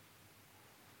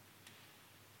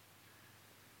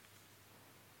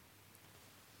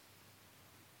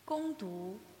恭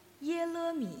读耶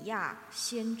勒米亚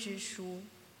先知书。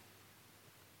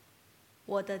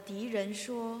我的敌人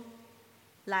说：“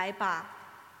来吧，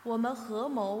我们合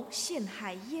谋陷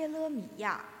害耶勒米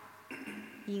亚，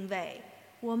因为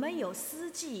我们有司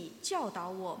祭教导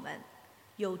我们，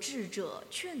有智者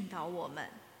劝导我们，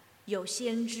有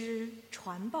先知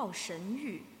传报神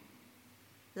谕。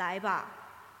来吧，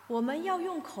我们要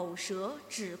用口舌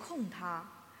指控他，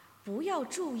不要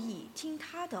注意听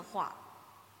他的话。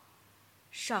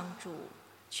上主，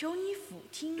求你俯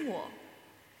听我，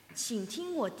请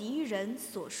听我敌人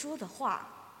所说的话，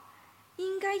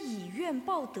应该以怨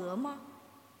报德吗？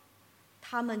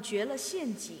他们掘了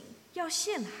陷阱要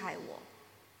陷害我。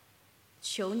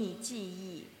求你记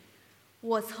忆，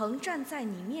我曾站在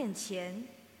你面前，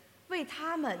为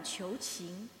他们求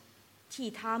情，替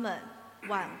他们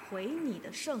挽回你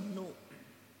的盛怒。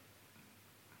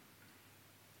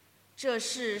这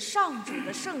是上主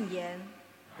的圣言。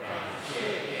感谢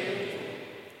天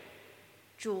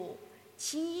主，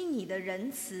请以你的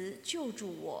仁慈救助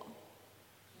我。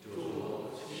主，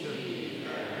请以你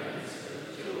的仁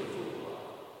慈救助我。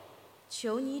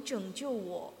求你拯救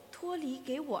我脱离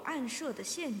给我暗设的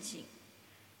陷阱，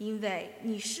因为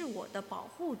你是我的保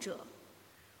护者。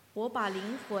我把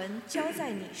灵魂交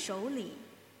在你手里。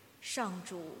上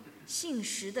主，信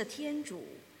实的天主，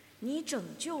你拯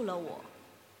救了我。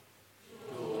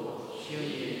主，请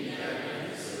以你的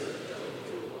仁慈救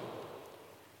助我。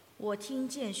我听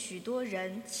见许多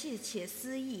人窃窃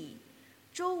私议，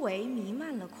周围弥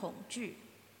漫了恐惧。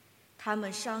他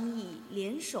们商议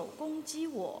联手攻击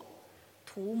我，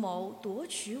图谋夺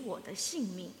取我的性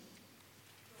命。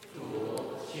主，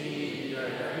请以你的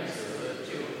仁慈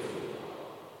救助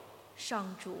我。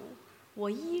上主，我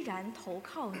依然投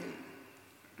靠你。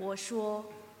我说，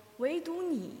唯独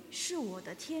你是我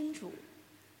的天主，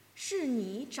是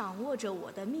你掌握着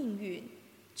我的命运，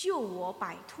救我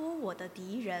摆脱我的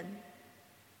敌人。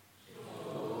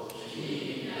主，请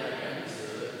以你的仁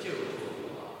慈救助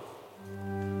我。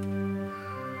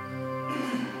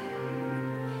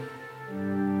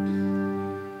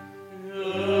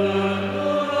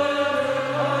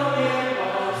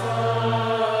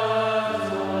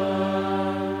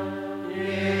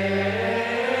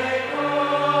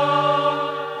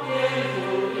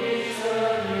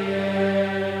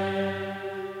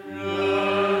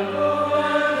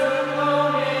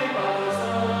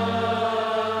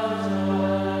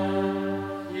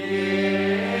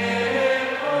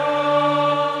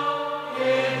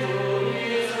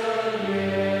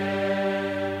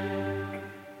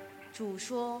主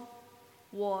说：“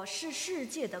我是世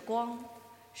界的光，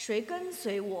谁跟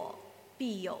随我，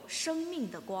必有生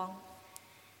命的光。”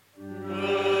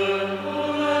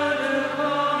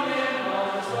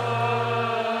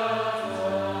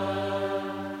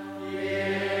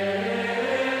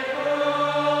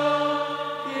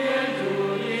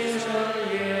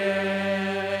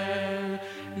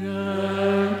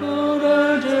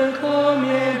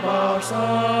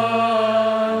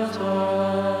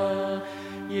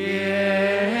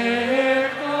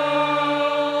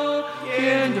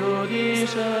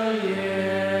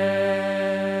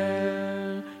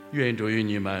愿主与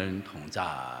你们同在。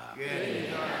愿你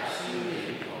的心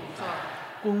灵同在。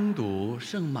恭读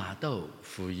圣马窦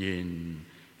福音。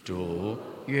主，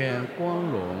愿光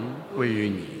荣归于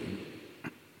你。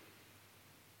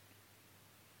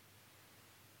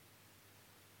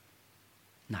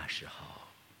那时候，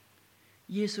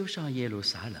耶稣上耶路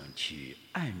撒冷去，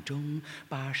暗中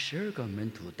把12个门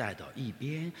徒带到一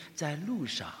边，在路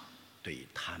上对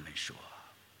他们说：“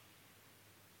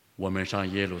我们上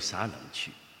耶路撒冷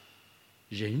去，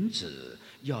人子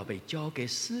要被交给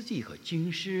司祭和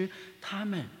经师，他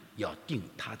们要定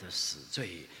他的死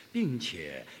罪，并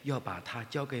且要把他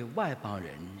交给外邦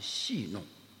人戏弄、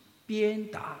鞭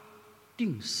打、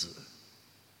定死。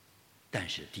但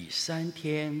是第3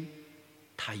天，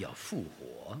他要复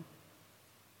活。”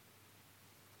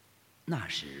那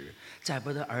时，载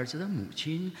不得儿子的母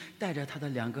亲带着他的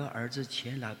2个儿子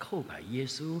前来叩拜耶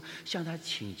稣，向他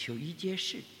请求一件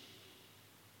事。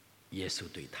耶稣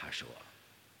对他说：“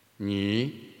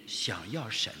你想要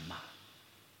什么？”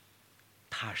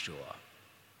他说：“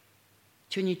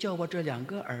求你叫我这2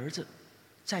个儿子，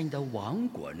在你的王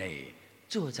国内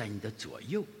坐在你的左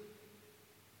右。”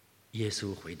耶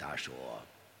稣回答说：“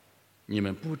你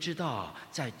们不知道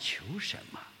在求什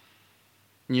么。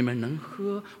你们能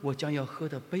喝我将要喝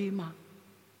的杯吗？”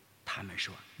他们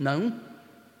说：“能。”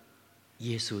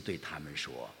耶稣对他们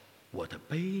说：“我的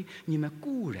杯你们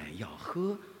固然要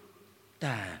喝，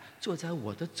但坐在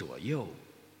我的左右，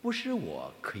不是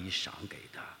我可以赏给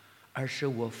的，而是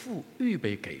我父预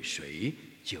备给谁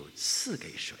就赐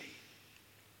给谁。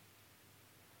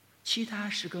其他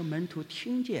10个门徒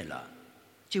听见了，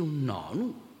就恼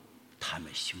怒他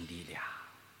们兄弟俩。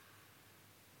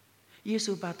耶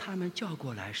稣把他们叫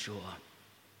过来说：“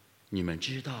你们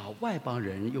知道外邦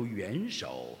人有元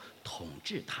首统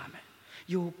治他们，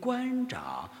有官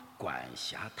长管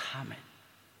辖他们，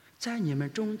在你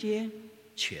们中间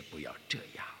却不要这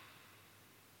样。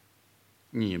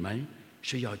你们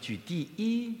是要居第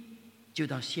一，就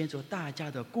当先做大家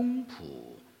的公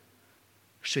仆；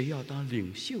谁要当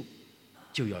领袖，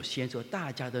就要先做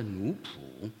大家的奴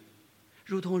仆。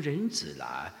如同人子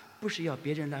来，不是要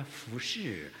别人来服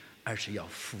侍，而是要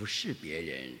服侍别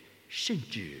人，甚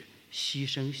至牺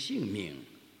牲性命，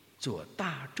做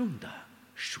大众的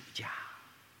赎价。”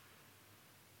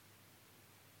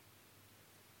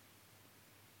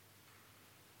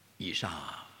以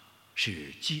上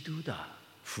是基督的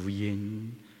福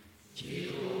音。基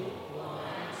督，我们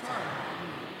赞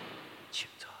美你。请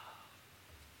坐。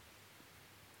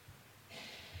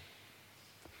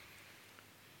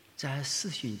在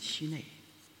4旬期内，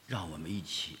让我们一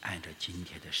起按照今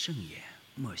天的圣言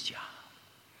默想：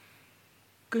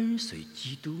跟随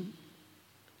基督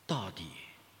到底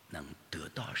能得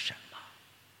到什么？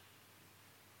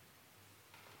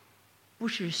不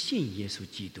是信耶稣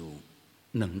基督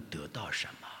能得到什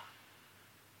么，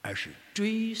而是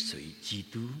追随基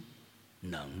督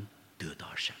能得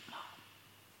到什么。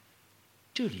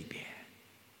这里边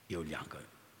有2个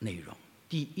内容：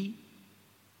第一，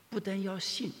不但要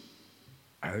信，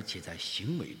而且在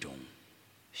行为中、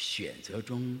选择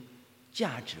中、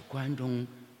价值观中，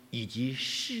以及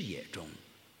事业中、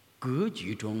格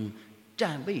局中、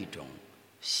站位中、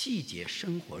细节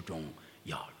生活中，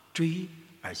要追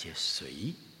而且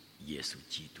随耶稣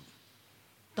基督。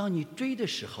当你追的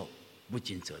时候，不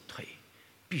进则退，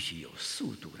必须有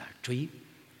速度来追；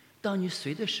当你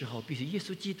随的时候，必须耶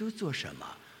稣基督做什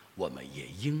么，我们也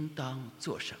应当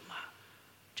做什么。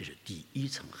这是第一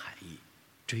层含义，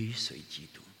追随基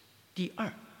督。第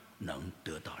二，能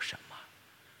得到什么？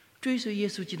追随耶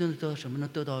稣基督能得到什么？能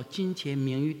得到金钱、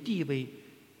名誉、地位、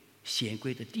显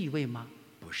贵的地位吗？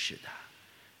不是的。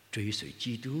追随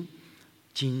基督，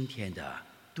今天的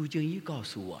读经一告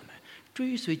诉我们，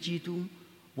追随基督，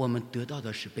我们得到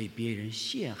的是被别人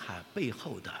陷害背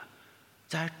后的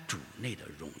在主内的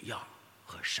荣耀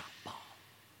和赏报。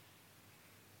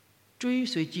追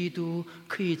随基督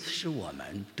可以使我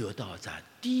们得到在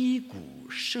低谷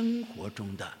生活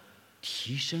中的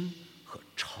提升和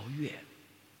超越。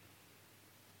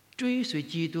追随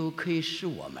基督可以使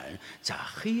我们在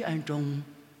黑暗中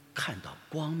看到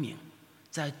光明，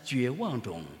在绝望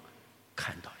中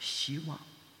看到希望。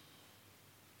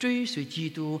追随基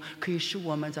督可以使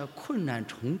我们在困难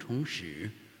重重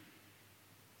时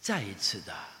再一次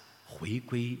的回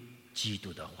归基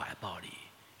督的怀抱里，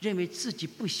认为自己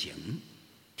不行，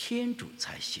天主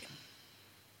才行。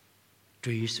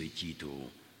追随基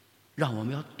督让我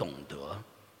们要懂得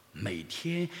每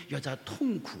天要在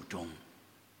痛苦中，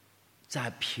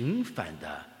在平凡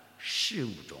的事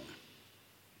物中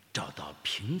找到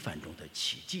平凡中的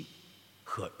奇迹，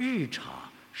和日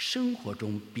常生活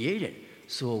中别人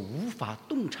所无法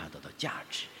洞察到的价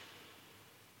值。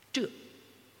这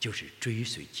就是追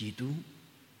随基督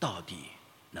到底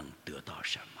能得到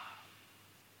什么。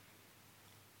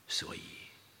所以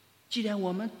既然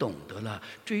我们懂得了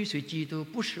追随基督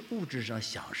不是物质上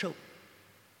享受，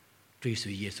追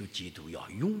随耶稣基督要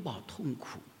拥抱痛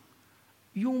苦，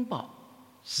拥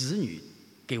抱子女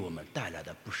给我们带来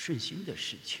的不顺心的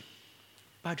事情，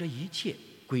把这一切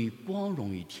归光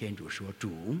荣于天主，说：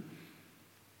主，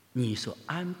你所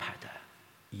安排的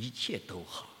一切都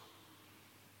好，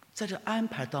在这安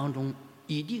排当中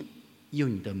一定有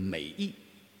你的美意、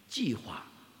计划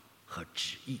和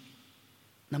旨意，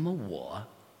那么我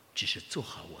只是做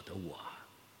好我的我。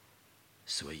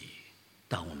所以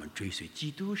当我们追随基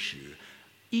督时，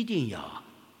一定要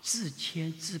自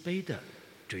谦自卑地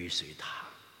追随他，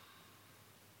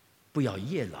不要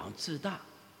夜郎自大，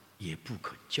也不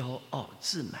可骄傲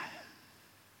自满。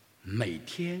每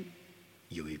天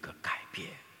有一个改变，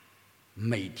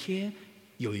每天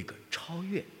有一个超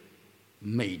越，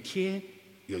每天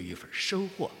有一份收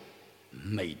获，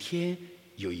每天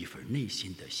有一份内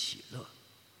心的喜乐。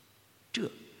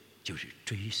这就是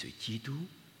追随基督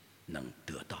能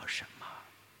得到什么。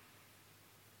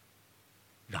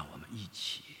让我们一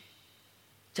起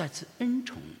在此恩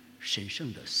宠神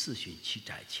圣的4旬期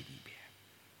斋期里边，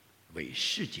为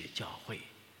世界教会，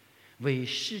为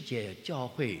世界教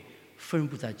会分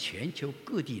布在全球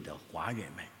各地的华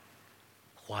人们、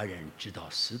华人指导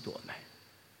司铎们，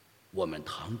我们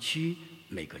堂区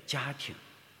每个家庭、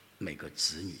每个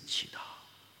子女祈祷，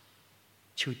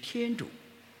求天主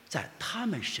在他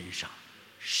们身上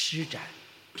施展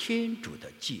天主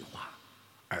的计划，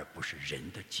而不是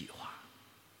人的计划。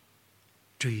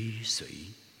追随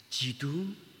基督，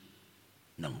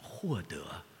能获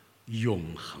得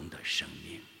永恒的生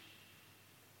命。